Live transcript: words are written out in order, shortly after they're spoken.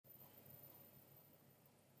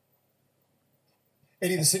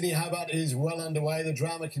Eddie, the Sydney Hobart is well underway. The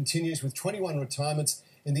drama continues with 21 retirements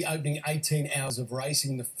in the opening 18 hours of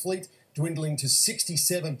racing. The fleet dwindling to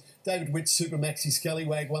 67. David Witt-skippered SHK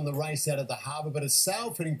Scallywag won the race out of the harbour, but a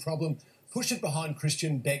sail-fitting problem pushed it behind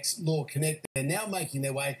Beck's LawConnect. They're now making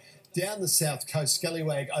their way down the south coast.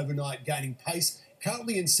 Scallywag overnight gaining pace,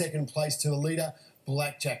 currently in second place to the leader,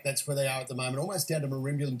 Blackjack. That's where they are at the moment, almost down to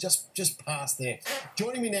Rhumb, just past there.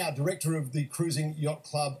 Joining me now, Director of the Cruising Yacht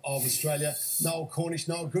Club of Australia, Noel Cornish.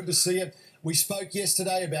 Noel, good to see you. We spoke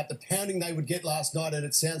yesterday about the pounding they would get last night, and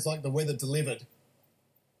it sounds like the weather delivered.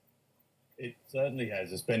 It certainly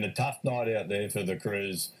has. It's been a tough night out there for the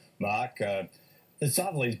cruise, Mark. The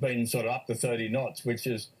southerly's been sort of up to 30 knots, which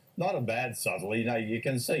is not a bad southerly. You know, you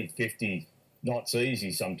can see 50 knots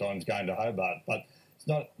easy sometimes going to Hobart, but it's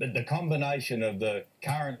not. The combination of the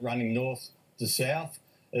current running north to south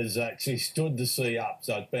has actually stood the sea up,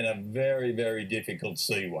 so it's been a very, very difficult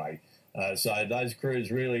seaway. So those crews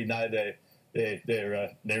really know they're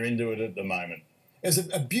into it at the moment. It was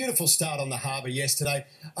a beautiful start on the harbour yesterday.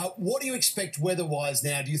 What do you expect weather-wise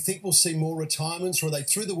now? Do you think we'll see more retirements, or are they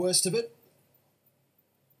through the worst of it?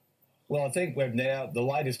 Well, I think we've now, the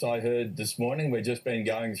latest I heard this morning, we've just been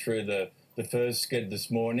going through the first skid this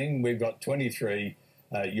morning. We've got 23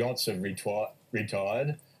 yachts have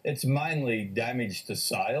retired. It's mainly damage to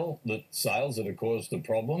sails that have caused the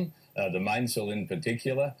problem, the mainsail in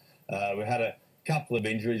particular. We had a couple of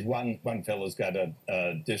injuries. One fella's got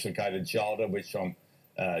a dislocated shoulder, which I'll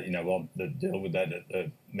deal with that at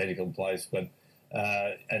the medical place. But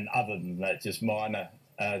and other than that, just minor.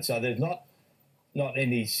 So there's not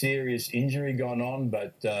any serious injury gone on,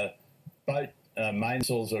 but both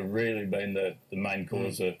mainsails have really been the main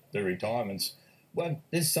cause of the retirements. Well,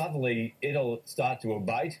 this southerly, it'll start to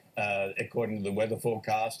abate according to the weather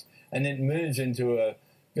forecast, and it moves into a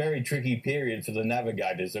very tricky period for the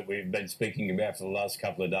navigators that we've been speaking about for the last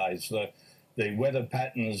couple of days. So the weather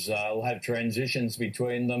patterns will have transitions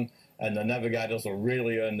between them, and the navigators will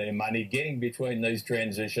really earn their money getting between these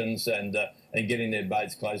transitions and getting their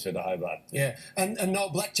boats closer to Hobart. Yeah, and Noel,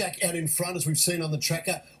 Blackjack out in front, as we've seen on the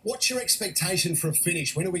tracker. What's your expectation for a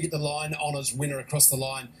finish? When do we get the line honours winner across the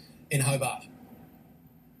line in Hobart?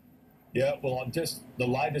 Yeah, well, the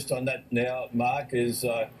latest on that now, Mark, is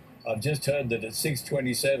I've just heard that at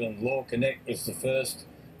 6:27, LawConnect was the first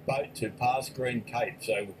boat to pass Green Cape.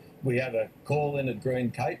 So we have a call in at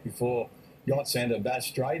Green Cape before Yachts enter Bass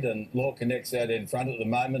Strait, and LawConnect's out in front at the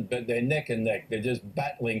moment, but they're neck and neck. They're just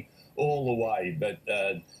battling all the way, but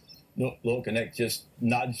LawConnect just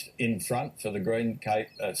nudged in front for the Green Cape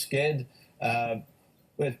sked.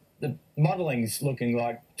 With the modelling's looking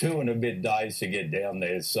like 2 and a bit days to get down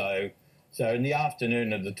there, so in the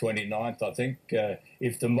afternoon of the 29th, I think,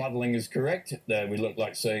 if the modelling is correct, we look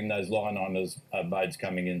like seeing those line honours boats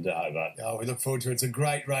coming into Hobart. Oh, we look forward to it. It's a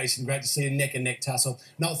great race and great to see a neck-and-neck tussle.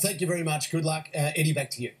 Noel, thank you very much. Good luck. Eddie, back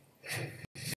to you.